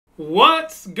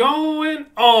What's going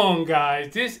on,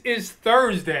 guys? This is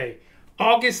Thursday,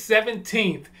 August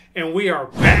 17th, and we are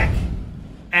back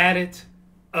at it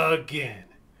again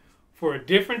for a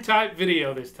different type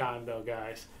video this time, though,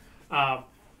 guys. I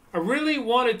really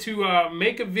wanted to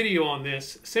make a video on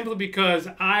this simply because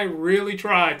I really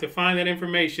tried to find that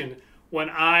information when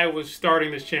I was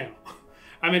starting this channel.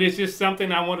 I mean, it's just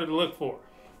something I wanted to look for.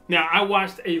 Now, I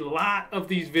watched a lot of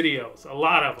these videos, a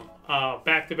lot of them,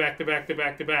 back to back,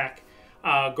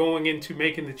 going into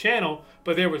making the channel,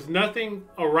 but there was nothing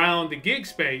around the gig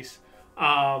space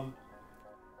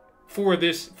for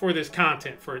this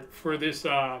content, for this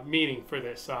meaning, for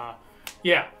this.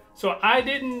 Yeah, so I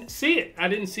didn't see it. I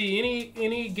didn't see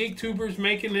any gig tubers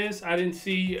making this. I didn't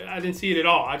see it at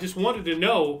all. I just wanted to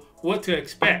know what to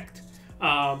expect.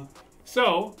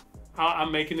 So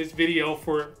I'm making this video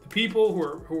for the people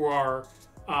who are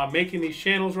making these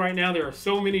channels right now. There are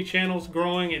so many channels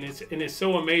growing, and it's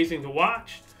so amazing to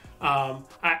watch. I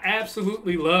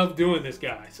absolutely love doing this,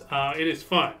 guys. It is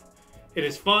fun. It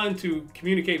is fun to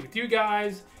communicate with you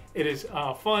guys. It is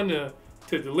fun to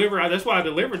deliver. That's why I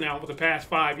deliver now for the past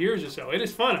 5 years or so. It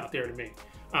is fun out there to me.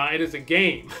 It is a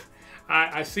game.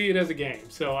 I see it as a game.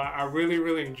 So I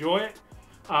really enjoy it.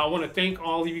 I want to thank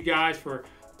all of you guys for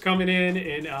coming in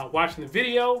and watching the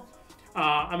video.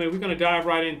 I mean, we're going to dive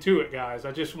right into it, guys.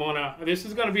 I just want to, this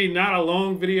is going to be not a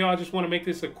long video. I just want to make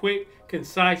this a quick,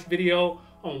 concise video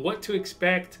on what to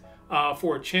expect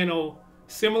for a channel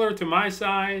similar to my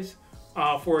size,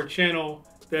 for a channel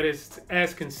that is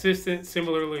as consistent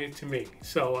similarly to me.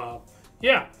 So,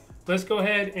 yeah, let's go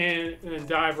ahead and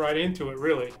dive right into it,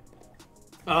 really.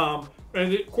 And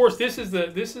of course, this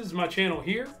is my channel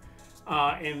here,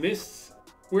 and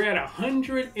we're at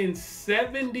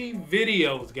 170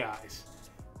 videos, guys.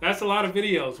 That's a lot of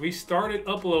videos. We started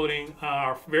uploading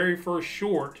our very first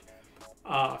short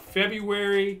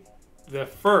February the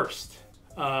 1st.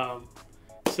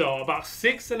 So about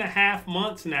 6.5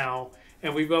 months now,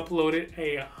 and we've uploaded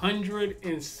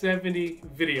 170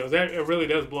 videos. That it really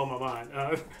does blow my mind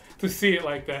to see it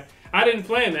like that. I didn't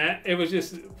plan that. It was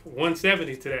just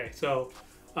 170 today. So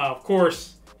of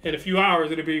course, in a few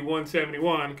hours it'll be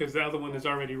 171 because the other one is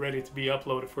already ready to be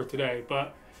uploaded for today.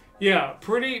 But yeah,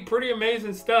 pretty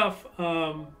amazing stuff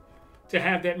to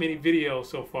have that many videos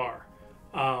so far.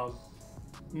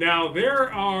 Now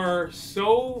there's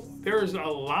a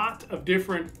lot of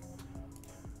different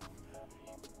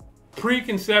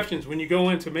preconceptions when you go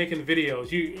into making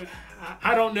videos.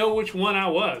 I don't know which one I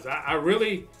was. I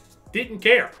really didn't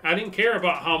care. I didn't care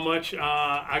about how much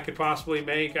I could possibly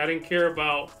make. I didn't care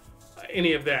about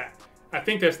any of that. I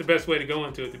think that's the best way to go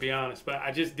into it, to be honest, but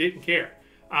I just didn't care.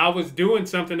 I was doing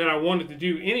something that I wanted to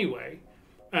do anyway,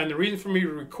 and the reason for me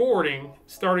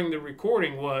starting the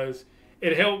recording was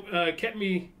it kept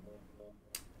me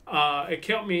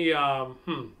hold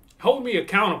me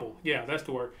accountable. Yeah, that's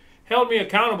the word. Held me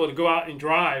accountable to go out and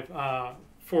drive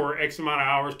for X amount of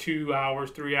hours, 2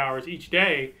 hours, 3 hours each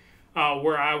day,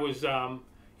 where I was, I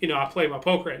played my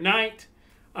poker at night,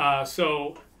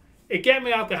 so it got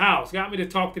me out the house, got me to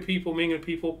talk to people, mingle with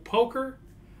people. Poker,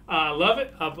 I love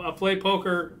it. I've played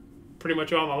poker pretty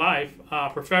much all my life,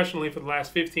 professionally for the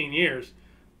last 15 years.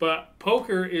 But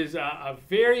poker is a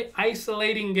very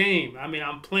isolating game. I mean,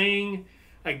 I'm playing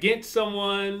against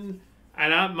someone,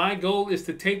 and my goal is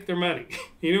to take their money.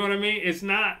 You know what I mean? It's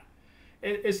not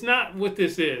what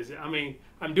this is. I mean,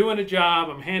 I'm doing a job.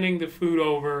 I'm handing the food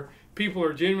over. People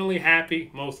are generally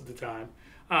happy most of the time.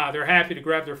 They're happy to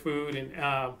grab their food, and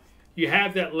you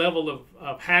have that level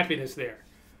of happiness there.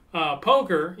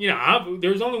 Poker,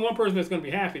 there's only one person that's going to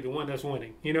be happy, the one that's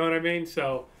winning. You know what I mean?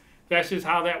 So that's just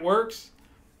how that works.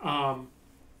 But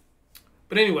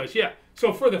anyways, yeah.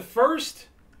 So for the first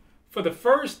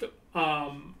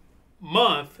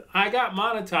month, I got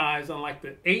monetized on like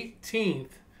the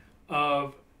 18th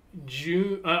of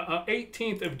June.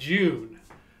 18th of June.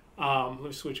 Let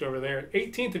me switch over there.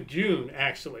 18th of June,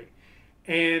 actually,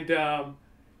 and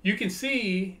you can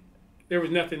see there was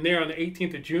nothing there on the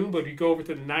 18th of June, but if you go over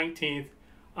to the 19th,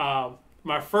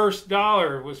 my first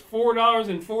dollar was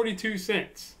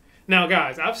 $4.42. Now,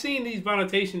 guys, I've seen these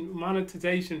monetization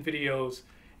videos,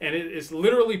 and it's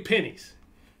literally pennies.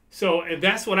 So, and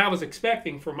that's what I was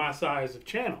expecting for my size of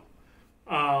channel.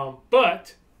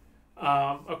 But,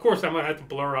 of course, I'm going to have to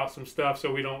blur out some stuff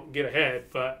so we don't get ahead.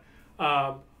 But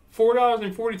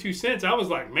 $4.42, I was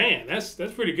like, man, that's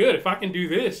pretty good. If I can do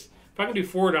this, if I can do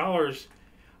 $4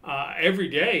 every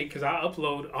day, because I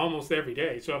upload almost every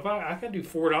day. So if I can do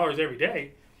 $4 every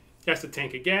day, that's a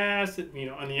tank of gas,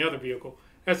 on the other vehicle.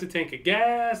 That's a tank of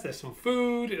gas, that's some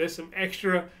food, that's some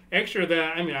extra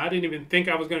that, I didn't even think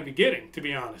I was going to be getting, to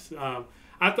be honest.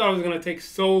 I thought it was going to take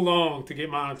so long to get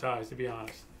monetized, to be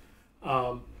honest.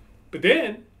 But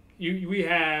then we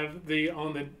have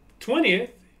on the 20th,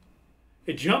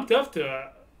 it jumped up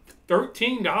to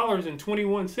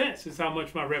 $13.21 is how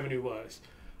much my revenue was.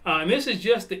 And this is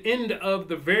just the end of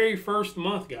the very first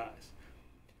month, guys.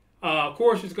 Of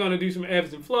course, it's going to do some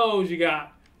ebbs and flows. You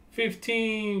got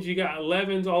 15s, you got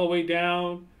 11s all the way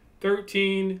down,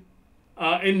 13.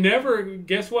 It never,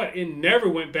 guess what? It never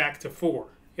went back to 4.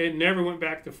 It never went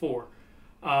back to 4.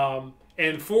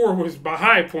 And 4 was my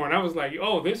high point. I was like,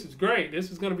 oh, this is great.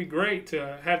 This is going to be great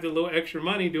to have the little extra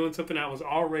money doing something I was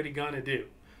already going to do.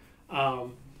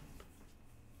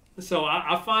 So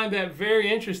I find that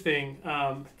very interesting,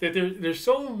 that there's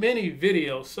so many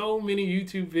videos, so many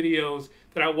YouTube videos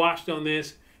that I watched on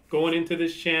this going into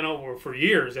this channel, or for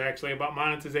years actually, about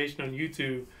monetization on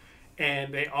YouTube.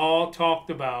 And they all talked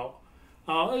about,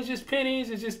 oh, it's just pennies,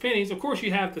 it's just pennies. Of course,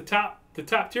 you have the top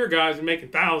tier guys are making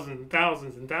thousands and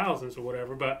thousands and thousands or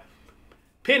whatever, but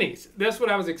pennies, that's what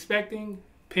I was expecting,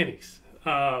 pennies.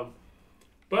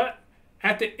 But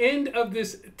at the end of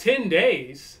this 10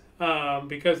 days,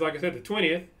 because like I said, the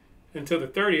 20th until the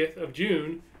 30th of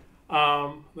June,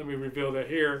 let me reveal that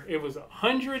here, it was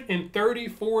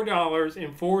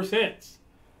 $134.04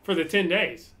 for the 10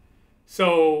 days.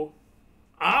 So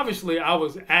obviously I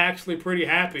was actually pretty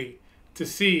happy to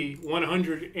see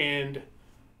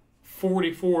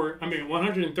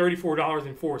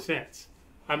 $134.04.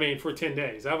 I mean, for 10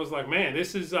 days. I was like, man,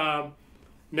 this is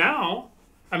now,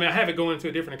 I mean, I have it going into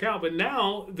a different account, but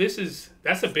now that's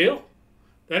a bill.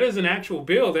 That is an actual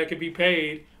bill that could be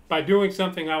paid by doing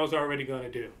something I was already going to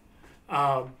do.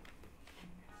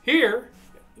 Here,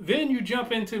 then you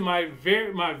jump into my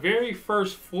very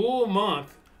first full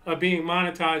month of being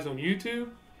monetized on YouTube.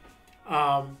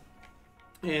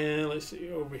 And let's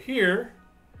see over here.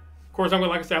 Of course, like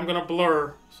I said, I'm gonna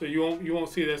blur, so you won't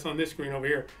see this on this screen over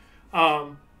here.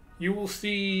 You will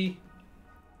see.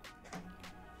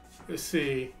 Let's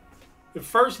see, the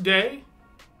first day.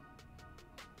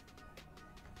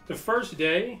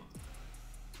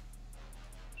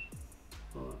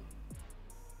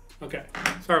 Okay,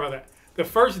 sorry about that. The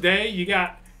first day you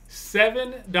got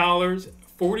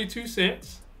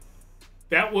 $7.42.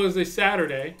 That was a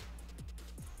Saturday.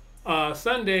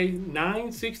 Sunday,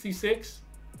 $9.66.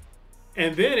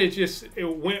 And then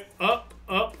it went up,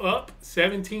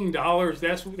 $17.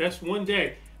 That's one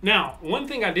day. Now, one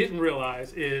thing I didn't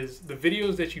realize is the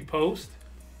videos that you post.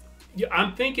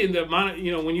 I'm thinking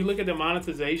when you look at the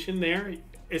monetization there,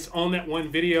 it's on that one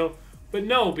video. But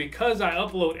no, because I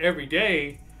upload every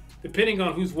day, depending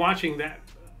on who's watching that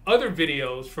other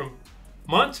videos from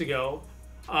months ago,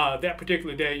 that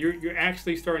particular day, you're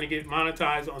actually starting to get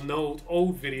monetized on those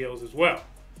old videos as well.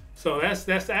 So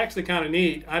that's actually kind of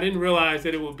neat. I didn't realize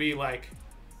that it would be like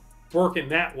working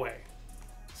that way.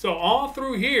 So all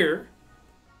through here,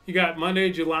 you got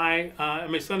Sunday, July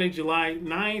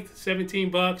 9th, 17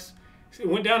 bucks. It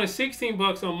went down to 16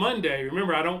 bucks on Monday.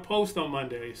 Remember, I don't post on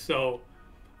Mondays. So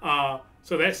that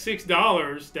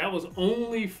 $6, that was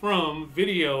only from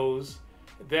videos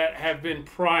that have been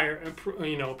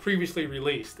previously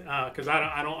released, because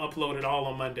I don't upload it all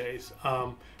on Mondays,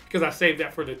 because I saved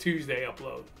that for the Tuesday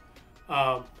upload.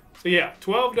 So yeah,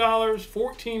 $12,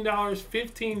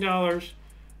 $14,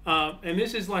 $15, and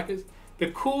this is like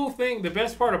the cool thing. The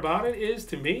best part about it is,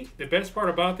 to me, the best part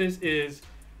about this is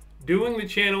doing the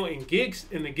channel in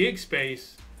the gig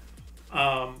space.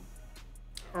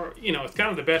 It's kind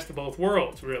of the best of both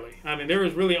worlds, really. I mean, there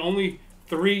was really only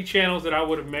 3 channels that I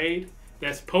would have made.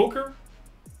 That's poker,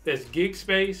 that's gig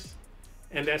space,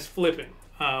 and that's flipping,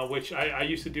 which I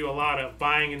used to do a lot of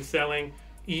buying and selling,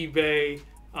 eBay,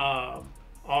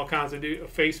 all kinds of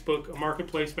Facebook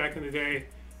marketplace back in the day.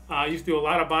 I used to do a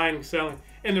lot of buying and selling.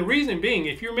 And the reason being,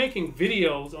 if you're making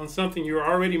videos on something you're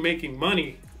already making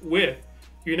money with,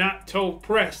 you're not so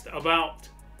pressed about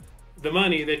the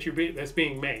money that's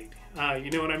being made. You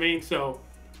know what I mean? So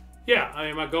yeah, I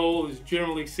mean, my goal is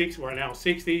generally 60 right now.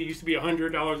 60 used to be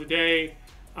 $100 a day.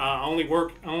 I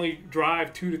only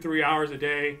drive 2 to 3 hours a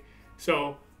day.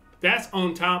 So that's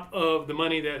on top of the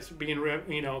money that's being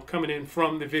coming in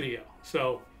from the video.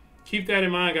 So keep that in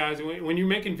mind, guys. When you're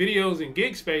making videos in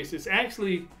gig space, it's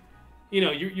actually,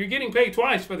 you're getting paid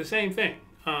twice for the same thing,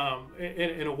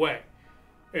 in a way.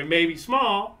 It may be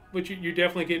small, but you're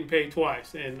definitely getting paid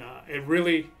twice, and it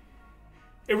really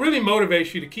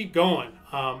motivates you to keep going,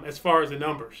 as far as the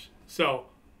numbers. So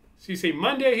you see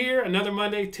Monday here, another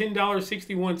Monday,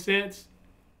 $10.61,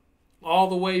 all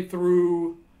the way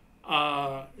through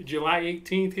July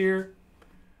 18th here,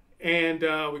 and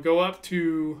we go up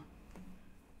to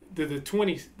the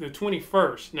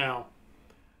 21st. Now,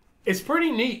 it's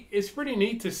pretty neat. It's pretty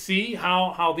neat to see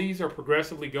how these are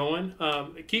progressively going.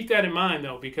 Keep that in mind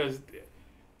though, because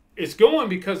it's going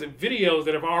because of videos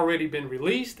that have already been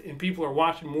released, and people are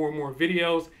watching more and more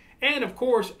videos. And of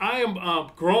course, I am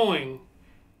growing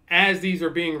as these are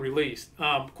being released.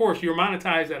 Of course, you're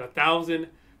monetized at 1,000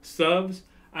 subs.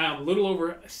 I am a little over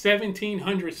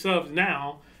 1,700 subs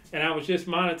now, and I was just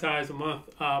monetized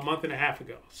a month and a half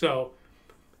ago. So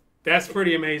that's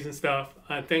pretty amazing stuff.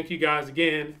 Thank you guys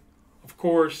again. Of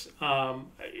course,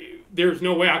 there's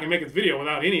no way I can make this video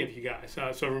without any of you guys.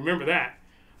 So remember that.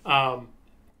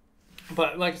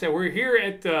 But like I said, we're here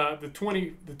at the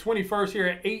 21st here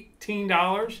at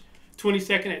 $18.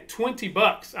 22nd at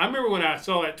 $20. I remember when I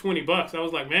saw that $20, I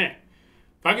was like, man,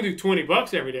 if I could do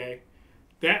 $20 every day,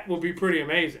 that would be pretty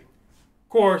amazing. Of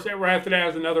course, right after that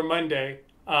was another Monday,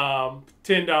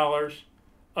 $10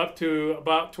 up to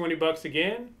about $20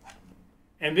 again.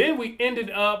 And then we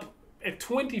ended up at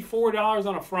 $24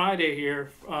 on a Friday here,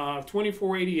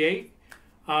 $24.88.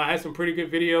 Had some pretty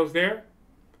good videos there.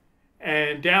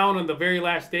 And down on the very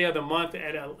last day of the month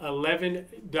at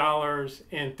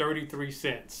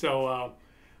 $11.33. So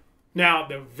now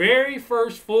the very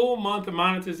first full month of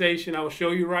monetization, I will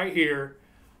show you right here.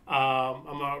 I'm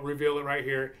going to reveal it right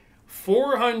here.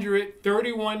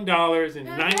 $431.19 in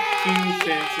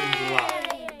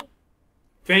July.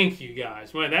 Thank you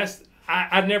guys. Man, that's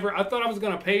I thought I was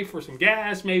going to pay for some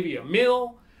gas, maybe a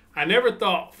meal. I never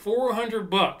thought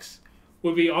 $400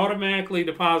 would be automatically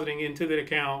depositing into the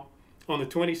account on the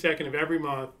 22nd of every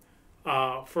month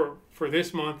for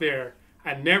this month there.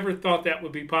 I never thought that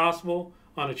would be possible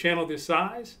on a channel this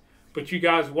size, but you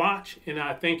guys watch, and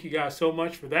I thank you guys so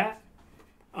much for that.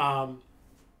 And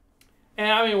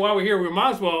I mean, while we're here, we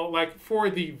might as well, like, for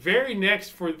the very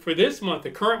next, for this month,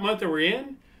 the current month that we're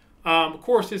in, of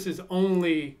course, this is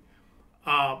only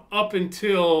up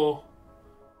until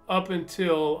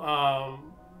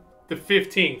the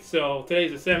 15th. So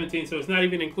today's the 17th, so it's not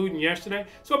even including yesterday.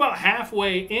 So about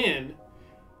halfway in,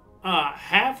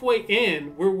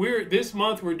 we're this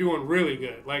month we're doing really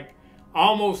good. Like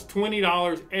almost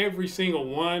 $20 every single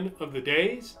one of the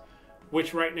days,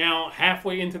 which right now,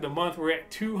 halfway into the month, we're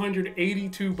at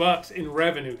 $282 in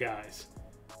revenue, guys.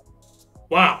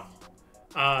 Wow.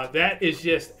 That is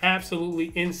just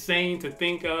absolutely insane to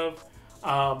think of.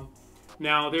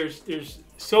 Now there's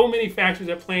so many factors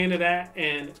that play into that,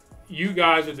 and you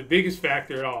guys are the biggest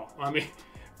factor at all. I mean,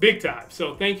 big time.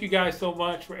 So thank you guys so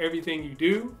much for everything you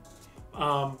do.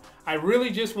 I really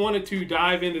just wanted to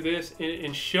dive into this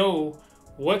and show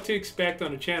what to expect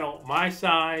on the channel, my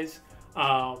size,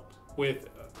 with,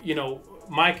 you know,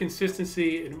 my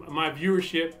consistency and my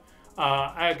viewership.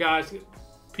 I have guys,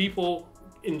 people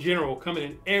in general coming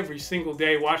in every single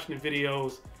day watching the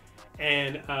videos,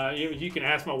 and you can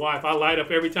ask my wife. I light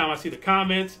up every time I see the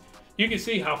comments. You can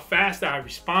see how fast I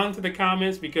respond to the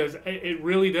comments, because it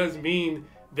really does mean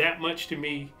that much to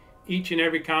me, each and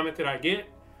every comment that I get.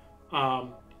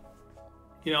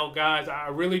 You know, guys, I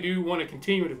really do want to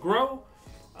continue to grow.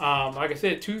 Like I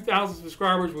said, 2,000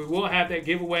 subscribers, we will have that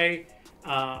giveaway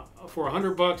for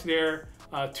 $100 there.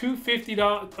 One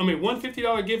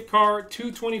 $50 gift card,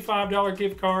 two $25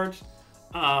 gift cards.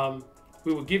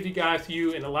 We will give you guys to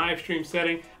you in a live stream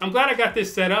setting. I'm glad I got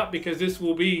this set up, because this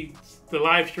will be the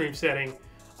live stream setting,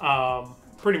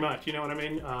 pretty much, you know what I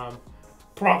mean?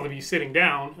 Probably be sitting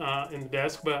down in the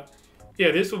desk, but yeah,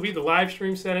 this will be the live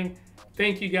stream setting.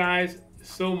 Thank you guys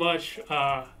so much,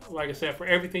 like I said, for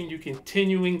everything you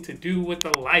continuing to do with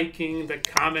the liking, the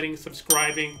commenting,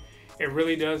 subscribing. It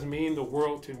really does mean the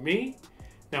world to me.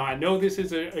 Now, I know this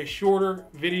is a shorter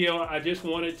video. I just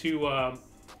wanted to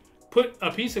put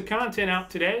a piece of content out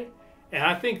today, and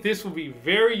I think this will be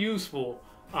very useful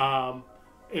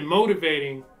in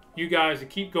motivating you guys to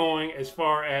keep going as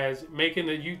far as making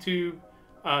the YouTube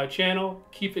channel,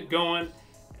 keep it going,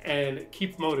 and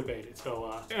keep motivated.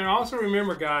 So, and also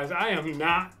remember, guys,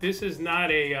 this is not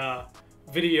a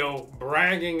video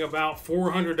bragging about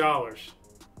 $400.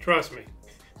 Trust me,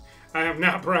 I am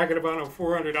not bragging about no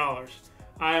 $400.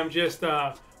 I am just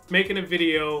making a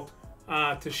video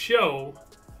to show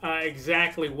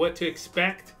exactly what to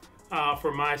expect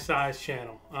for my size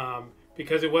channel,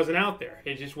 because it wasn't out there.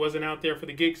 It just wasn't out there for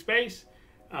the gig space,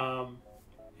 and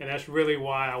that's really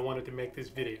why I wanted to make this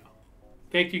video.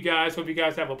 Thank you guys. Hope you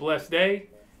guys have a blessed day,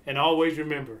 and always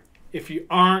remember, if you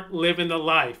aren't living the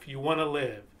life you want to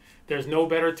live, there's no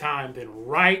better time than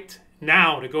right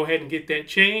now to go ahead and get that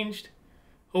changed.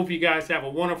 Hope you guys have a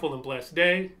wonderful and blessed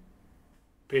day.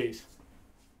 Peace.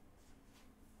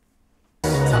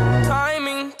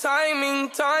 Timing,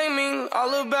 timing, timing,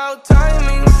 all about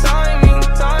timing.